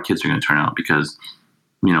how our kids are going to turn out, because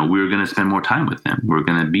we're going to spend more time with them. We're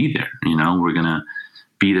going to be there. We're going to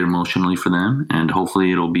be there emotionally for them, and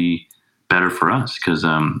hopefully it'll be better for us. Because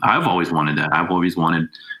I've always wanted that. I've always wanted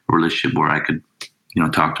a relationship where I could,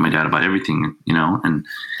 talk to my dad about everything, and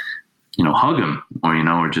hug him,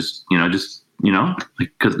 or just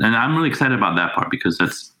because, and I'm really excited about that part, because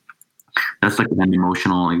that's like an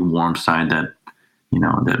emotional, like warm side that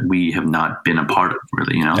that we have not been a part of,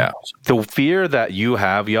 really. Yeah. The fear that you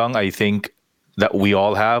have, Young, I think that we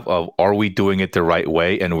all have, of are we doing it the right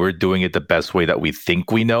way, and we're doing it the best way that we think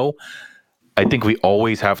we know. I think we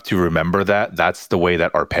always have to remember that that's the way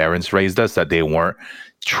that our parents raised us, that they weren't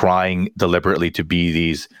trying deliberately to be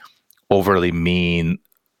these overly mean,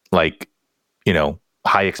 like,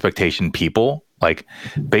 high expectation people, like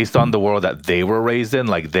based on the world that they were raised in,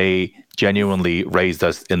 like they genuinely raised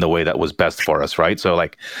us in the way that was best for us, right? So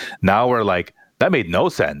like now we're like, that made no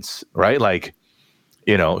sense, right? Like,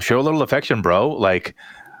 show a little affection, bro. Like,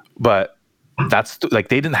 but that's like,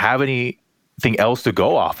 they didn't have anything else to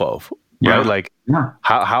go off of, right? Like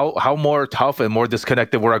how more tough and more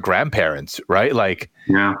disconnected were our grandparents, right? Like,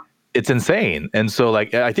 it's insane. And so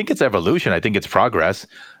like, I think it's evolution. I think it's progress.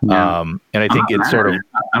 And I think it's sort of,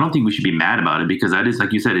 I don't think we should be mad about it, because that is,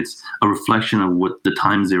 like you said, it's a reflection of what the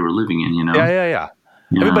times they were living in, Yeah.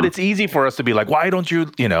 I mean, but it's easy for us to be like, why don't you,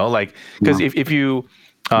 like, because if you,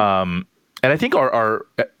 and I think our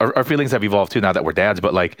feelings have evolved too now that we're dads,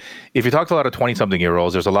 but like, if you talk to a lot of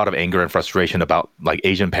 20-something-year-olds, there's a lot of anger and frustration about like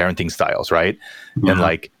Asian parenting styles, right? And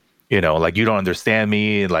like, like, you don't understand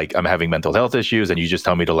me, like I'm having mental health issues, and you just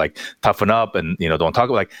tell me to like toughen up and, don't talk.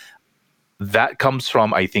 Like, that comes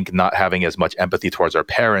from, I think, not having as much empathy towards our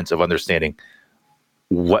parents, of understanding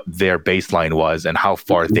what their baseline was and how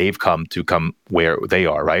far they've come where they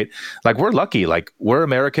are, right? Like, we're lucky, like we're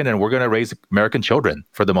American, and we're going to raise American children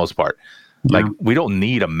for the most part. Like, we don't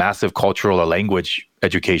need a massive cultural or language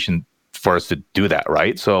education for us to do that,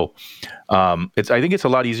 right? So I think it's a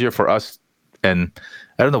lot easier for us. And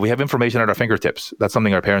I don't know, we have information at our fingertips. That's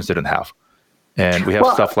something our parents didn't have. And we have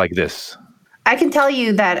stuff like this. I can tell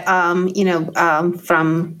you that,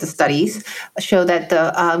 from the studies show that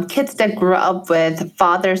the kids that grow up with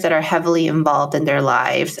fathers that are heavily involved in their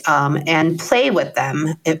lives and play with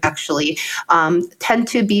them, actually tend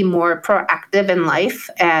to be more proactive in life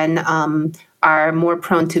and are more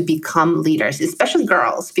prone to become leaders, especially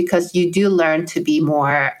girls, because you do learn to be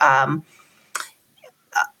more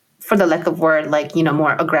for the lack of word, like,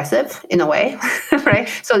 more aggressive in a way, right?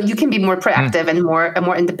 So you can be more proactive and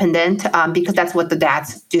more independent because that's what the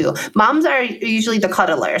dads do. Moms are usually the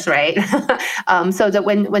cuddlers, right? So that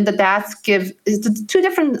when the dads give, it's two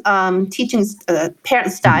different teachings,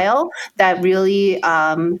 parent style that really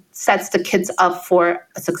sets the kids up for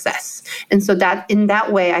success. And so that in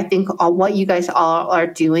that way, I think what you guys all are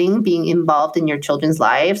doing, being involved in your children's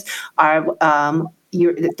lives, are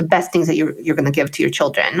the best things that you're going to give to your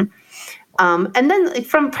children. And then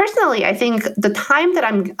from personally, I think the time that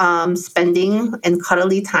I'm spending and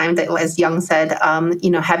cuddly time, that, as Young said,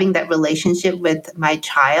 having that relationship with my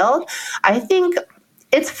child, I think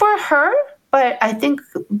it's for her, but I think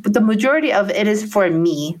the majority of it is for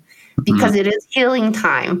me, because it is healing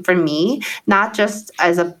time for me, not just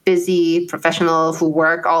as a busy professional who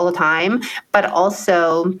work all the time, but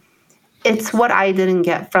also it's what I didn't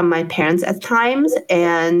get from my parents at times.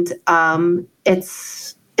 And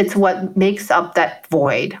it's what makes up that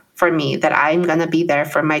void for me, that I'm going to be there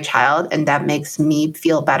for my child. And that makes me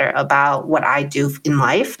feel better about what I do in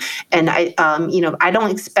life. And I don't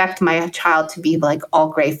expect my child to be like all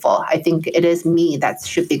grateful. I think it is me that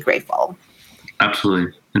should be grateful.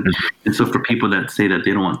 Absolutely. And so for people that say that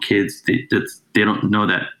they don't want kids, they don't know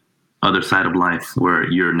that other side of life where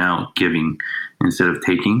you're now giving instead of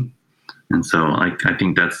taking. And so, like, I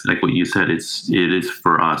think that's like what you said. It is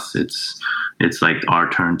for us. It's like our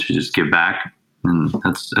turn to just give back, and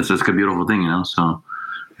that's a beautiful thing, So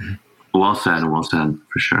Well said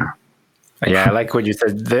for sure. Yeah, I like what you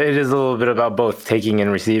said. It is a little bit about both taking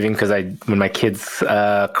and receiving, because when my kids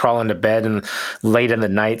crawl into bed and late in the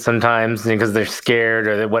night sometimes because they're scared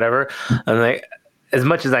or whatever, I'm like, as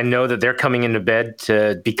much as I know that they're coming into bed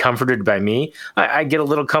to be comforted by me, I get a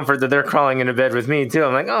little comfort that they're crawling into bed with me too.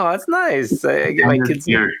 I'm like, oh, that's nice. I get my kids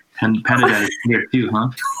here. And Panadad is here too, huh?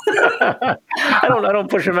 I don't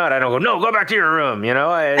push them out. I don't go, no, go back to your room.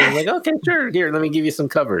 I'm like, okay, sure. Here, let me give you some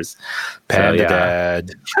covers.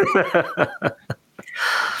 Panadad.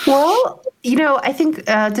 Well, I think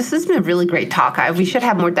this has been a really great talk. We should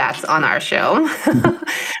have more dads on our show.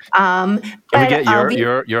 Can we get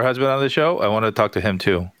your husband on the show? I want to talk to him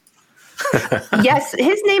too. Yes,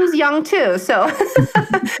 his name's Young too. So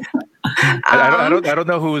I don't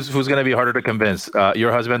know who's going to be harder to convince,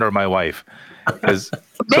 your husband or my wife. Because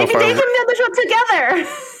maybe they can be on the show together.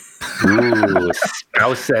 Ooh,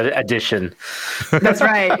 spouse edition. That's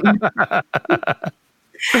right.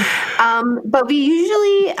 But we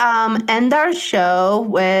usually end our show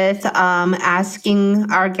with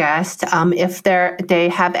asking our guests if they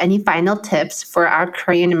have any final tips for our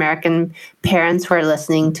Korean American parents who are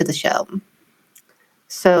listening to the show.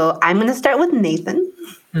 So I'm going to start with Nathan.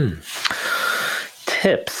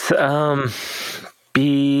 Tips.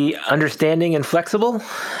 Be understanding and flexible,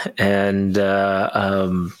 and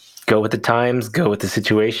go with the times, go with the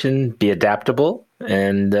situation, be adaptable,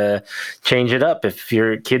 and change it up. If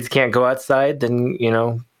your kids can't go outside, then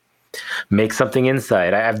make something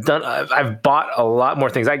inside. I've bought a lot more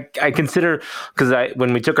things. I consider, because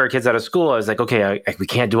when we took our kids out of school, I was like, okay, we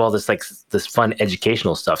can't do all this this fun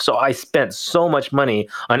educational stuff. So I spent so much money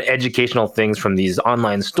on educational things from these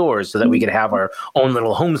online stores so that we could have our own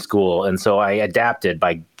little homeschool. And so I adapted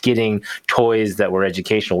by getting toys that were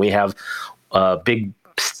educational. We have big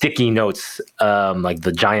sticky notes, like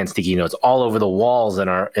the giant sticky notes, all over the walls in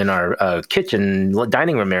our kitchen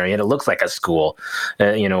dining room area, and it looks like a school.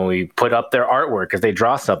 We put up their artwork. If they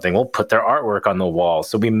draw something, we'll put their artwork on the wall,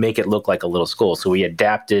 so we make it look like a little school. So we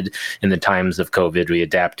adapted in the times of COVID. We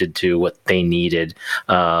adapted to what they needed,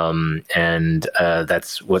 and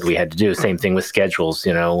that's what we had to do. Same thing with schedules.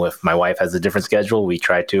 If my wife has a different schedule, we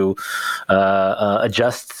try to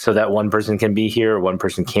adjust so that one person can be here, one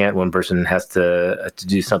person can't, one person has to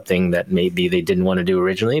do something that maybe they didn't want to do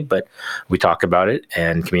originally, but we talk about it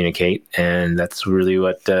and communicate, and that's really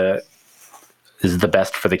what is the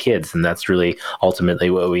best for the kids, and that's really ultimately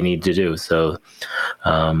what we need to do. So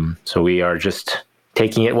we are just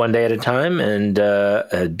taking it one day at a time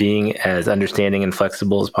and being as understanding and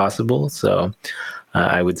flexible as possible. So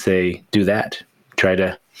I would say do that. Try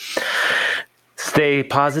to stay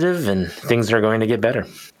positive, and things are going to get better.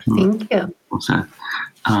 Thank you.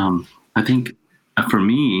 I think for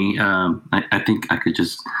me, I think I could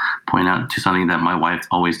just point out to something that my wife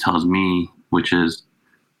always tells me, which is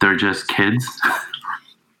they're just kids.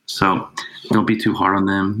 So don't be too hard on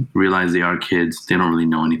them. Realize they are kids. They don't really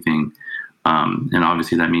know anything. And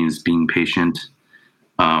obviously that means being patient.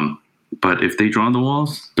 But if they draw on the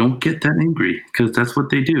walls, don't get that angry, because that's what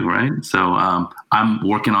they do, right? So I'm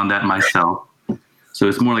working on that myself. So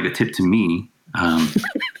it's more like a tip to me.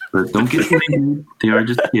 But don't get angry. They are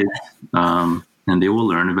just kids. And they will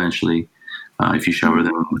learn eventually if you shower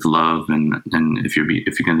them with love and if you're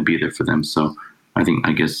going to be there for them. So I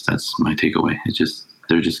guess that's my takeaway.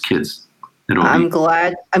 They're just kids. I'm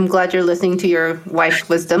glad you're listening to your wife's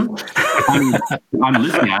wisdom. I'm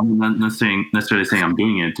listening. I'm not necessarily saying I'm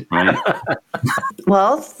doing it, right?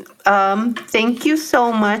 Well, thank you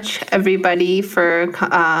so much, everybody, for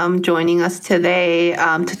joining us today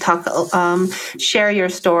to talk, share your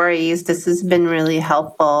stories. This has been really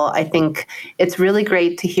helpful. I think it's really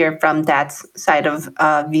great to hear from Dad's side of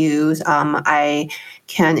views. I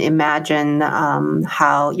can imagine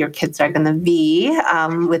how your kids are going to be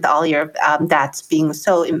with all your dads being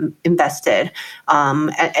so invested.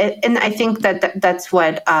 And I think that's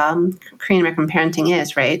what Korean American parenting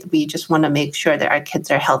is, right? We just want to make sure that our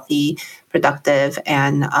kids are healthy, productive,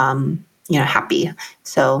 and happy.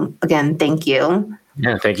 So again, thank you.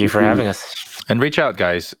 Yeah, thank you for having us. And reach out,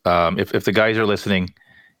 guys. If the guys are listening,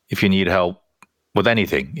 if you need help with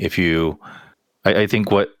anything, I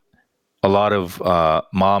think what a lot of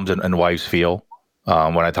moms and wives feel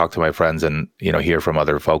when I talk to my friends and hear from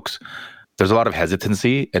other folks, there's a lot of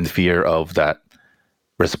hesitancy and fear of that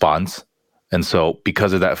response. And so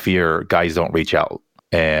because of that fear, guys don't reach out.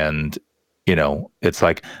 And, it's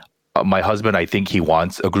like my husband, I think he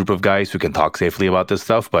wants a group of guys who can talk safely about this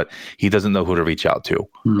stuff, but he doesn't know who to reach out to.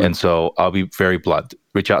 Mm-hmm. And so I'll be very blunt,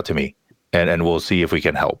 reach out to me and we'll see if we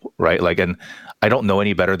can help. Right. And I don't know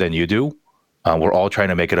any better than you do. We're all trying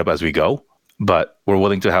to make it up as we go, but we're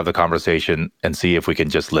willing to have the conversation and see if we can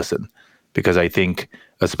just listen. Because I think,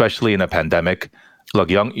 especially in a pandemic, look,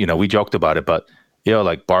 we joked about it, but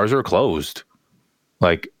like bars are closed,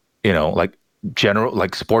 like general,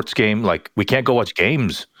 like sports game, like we can't go watch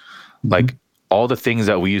games, like all the things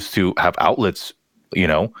that we used to have outlets,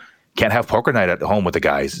 can't have poker night at home with the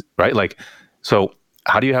guys, right? Like, so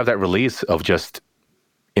how do you have that release of just,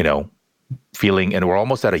 feeling, and we're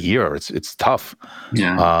almost at a year. It's tough.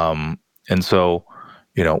 Yeah. And so,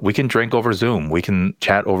 we can drink over Zoom. We can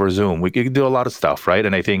chat over Zoom. We can do a lot of stuff, right?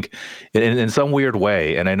 And I think in some weird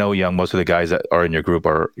way, and I know, Young, most of the guys that are in your group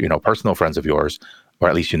are, personal friends of yours, or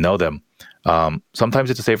at least you know them. Sometimes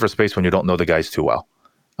it's a safer space when you don't know the guys too well,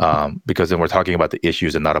 because then we're talking about the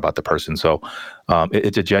issues and not about the person. So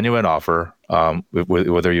it's a genuine offer.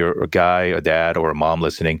 Whether you're a guy, a dad, or a mom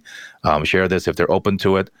listening, share this if they're open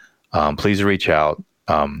to it. Please reach out,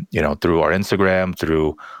 through our Instagram,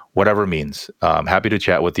 through whatever means. Happy to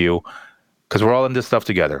chat with you, because we're all in this stuff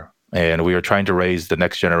together, and we are trying to raise the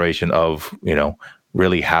next generation of,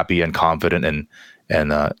 really happy and confident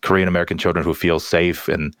and Korean American children who feel safe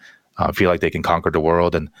and feel like they can conquer the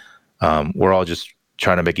world. And we're all just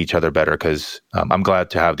trying to make each other better, because I'm glad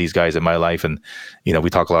to have these guys in my life. And, we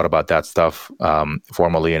talk a lot about that stuff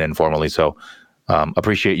formally and informally. So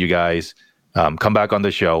appreciate you guys. Come back on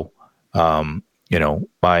the show.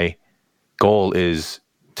 My goal is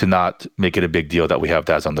to not make it a big deal that we have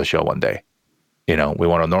dads on the show one day. We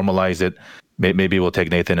want to normalize it. Maybe we'll take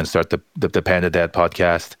Nathan and start the Panda Dad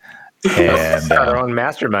podcast. And our own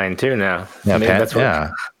mastermind too now. Yeah,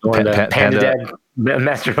 Panda Dad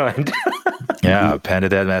mastermind. Yeah, Panda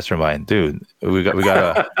Dad mastermind, dude. We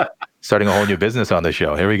got starting a whole new business on the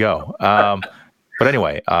show. Here we go. But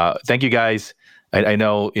anyway, thank you guys. I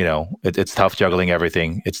know, it's tough juggling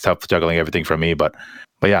everything. It's tough juggling everything for me, but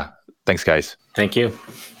yeah, thanks, guys. Thank you.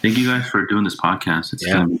 Thank you guys for doing this podcast. It's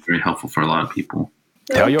going to be very helpful for a lot of people.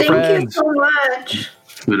 Tell your friends. Thank you so much.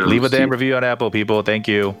 Kudos. Leave a damn review on Apple, people. Thank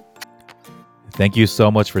you. Thank you so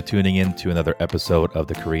much for tuning in to another episode of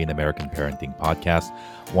the Korean American Parenting Podcast.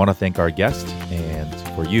 Want to thank our guest and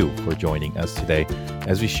for you for joining us today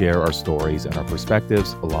as we share our stories and our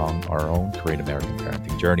perspectives along our own Korean American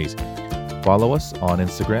parenting journeys. Follow us on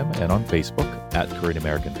Instagram and on Facebook at Korean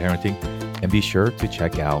American Parenting, and be sure to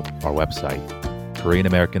check out our website,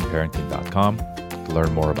 KoreanAmericanParenting.com, to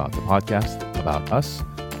learn more about the podcast, about us,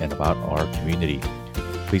 and about our community.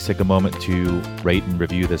 Please take a moment to rate and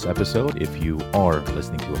review this episode if you are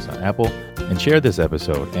listening to us on Apple, and share this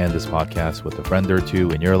episode and this podcast with a friend or two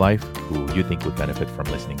in your life who you think would benefit from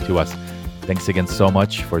listening to us. Thanks again so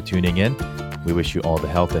much for tuning in. We wish you all the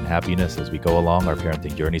health and happiness as we go along our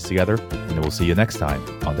parenting journeys together, and we'll see you next time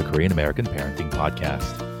on the Korean American Parenting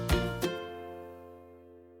Podcast.